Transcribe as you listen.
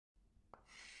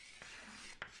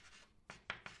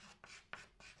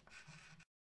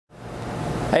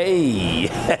Hey!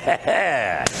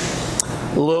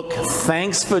 Look,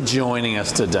 thanks for joining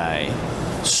us today.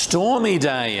 Stormy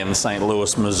day in St.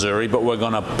 Louis, Missouri, but we're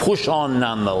going to push on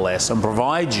nonetheless and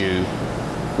provide you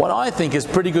what I think is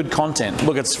pretty good content.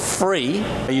 Look, it's free.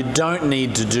 You don't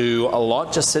need to do a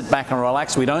lot. Just sit back and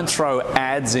relax. We don't throw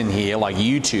ads in here like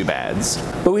YouTube ads,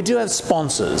 but we do have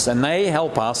sponsors, and they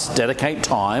help us dedicate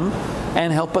time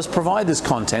and help us provide this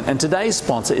content. And today's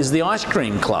sponsor is the Ice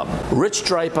Cream Club. Rich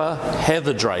Draper,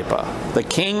 Heather Draper, the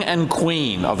king and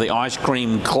queen of the Ice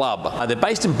Cream Club. They're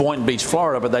based in Boynton Beach,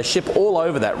 Florida, but they ship all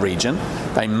over that region.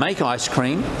 They make ice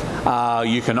cream.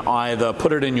 You can either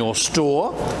put it in your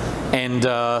store and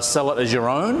sell it as your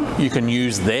own. You can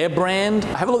use their brand.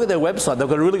 Have a look at their website. They've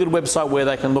got a really good website where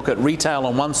they can look at retail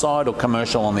on one side or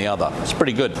commercial on the other. It's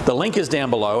pretty good. The link is down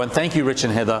below, and thank you, Rich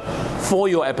and Heather, for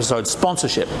your episode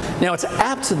sponsorship. Now, it's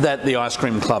apt that the Ice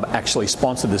Cream Club actually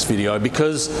sponsored this video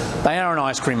because they are an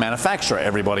ice cream manufacturer.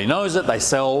 Everybody knows it. They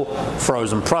sell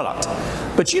frozen product.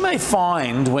 But you may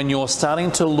find when you're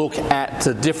starting to look at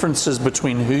the differences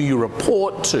between who you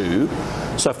report to,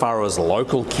 so far as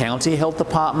local county health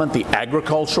department, the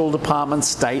agricultural department,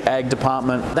 state ag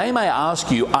department, they may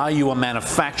ask you, are you a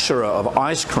manufacturer of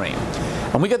ice cream?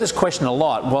 And we get this question a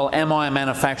lot, well, am I a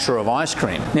manufacturer of ice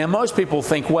cream? Now, most people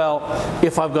think, well,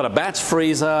 if I've got a batch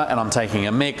freezer and I'm taking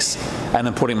a mix and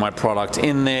then putting my product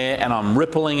in there and I'm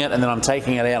rippling it and then I'm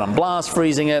taking it out and blast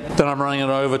freezing it, then I'm running it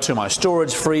over to my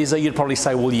storage freezer, you'd probably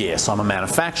say, well, yes, I'm a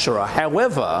manufacturer.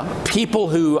 However, people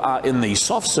who are in the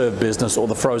soft serve business or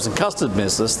the frozen custard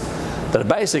business that are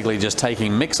basically just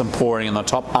taking mix and pouring in the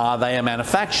top, are they a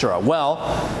manufacturer? Well,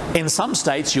 in some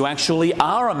states you actually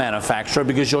are a manufacturer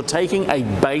because you're taking a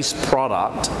base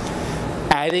product,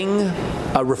 adding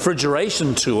a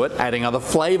refrigeration to it, adding other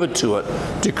flavor to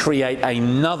it to create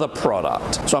another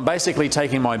product. So I'm basically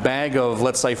taking my bag of,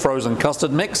 let's say, frozen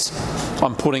custard mix,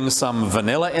 I'm putting some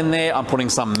vanilla in there, I'm putting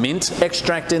some mint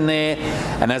extract in there,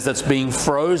 and as that's being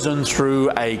frozen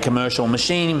through a commercial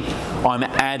machine, I'm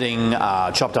adding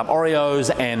chopped up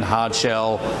Oreos and hard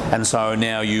shell, and so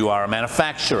now you are a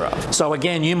manufacturer. So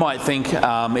again, you might think,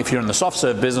 if you're in the soft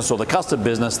serve business or the custard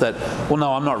business, that, well,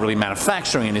 no, I'm not really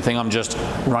manufacturing anything, I'm just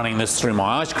running this through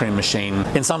my ice cream machine.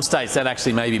 In some states, that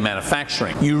actually may be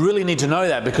manufacturing. You really need to know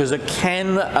that because it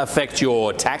can affect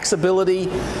your taxability,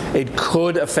 it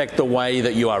could affect the way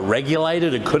that you are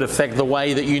regulated, it could affect the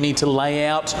way that you need to lay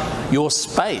out your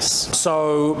space.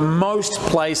 So most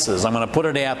places, I'm going to put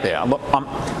it out there,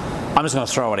 I'm just going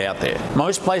to throw it out there.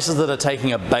 Most places that are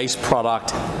taking a base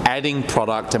product, adding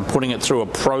product and putting it through a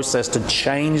process to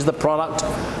change the product,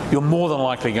 you're more than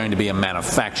likely going to be a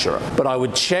manufacturer. But I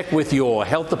would check with your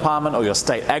health department or your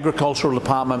state agricultural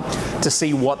department to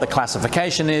see what the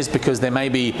classification is, because there may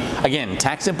be, again,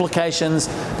 tax implications,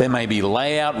 there may be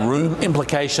layout, room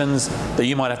implications that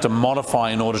you might have to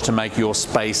modify in order to make your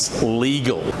space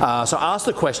legal. So ask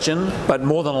the question, but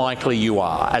more than likely you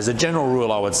are. As a general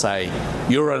rule, I would say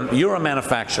you're a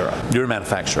manufacturer. You're a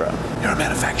manufacturer. You're a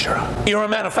manufacturer. You're a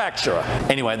manufacturer.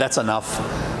 Anyway, that's enough.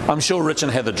 I'm sure Rich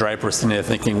and Heather Draper are sitting there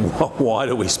thinking, well, why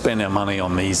do we spend our money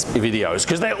on these videos?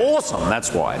 Because they're awesome,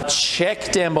 that's why.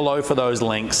 Check down below for those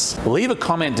links. Leave a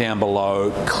comment down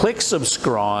below. Click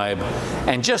subscribe.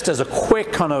 And just as a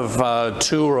quick kind of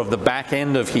tour of the back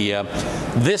end of here,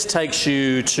 this takes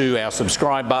you to our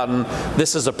subscribe button.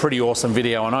 This is a pretty awesome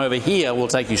video. And over here, we'll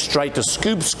take you straight to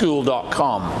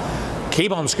scoopschool.com.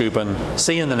 Keep on scooping.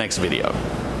 See you in the next video.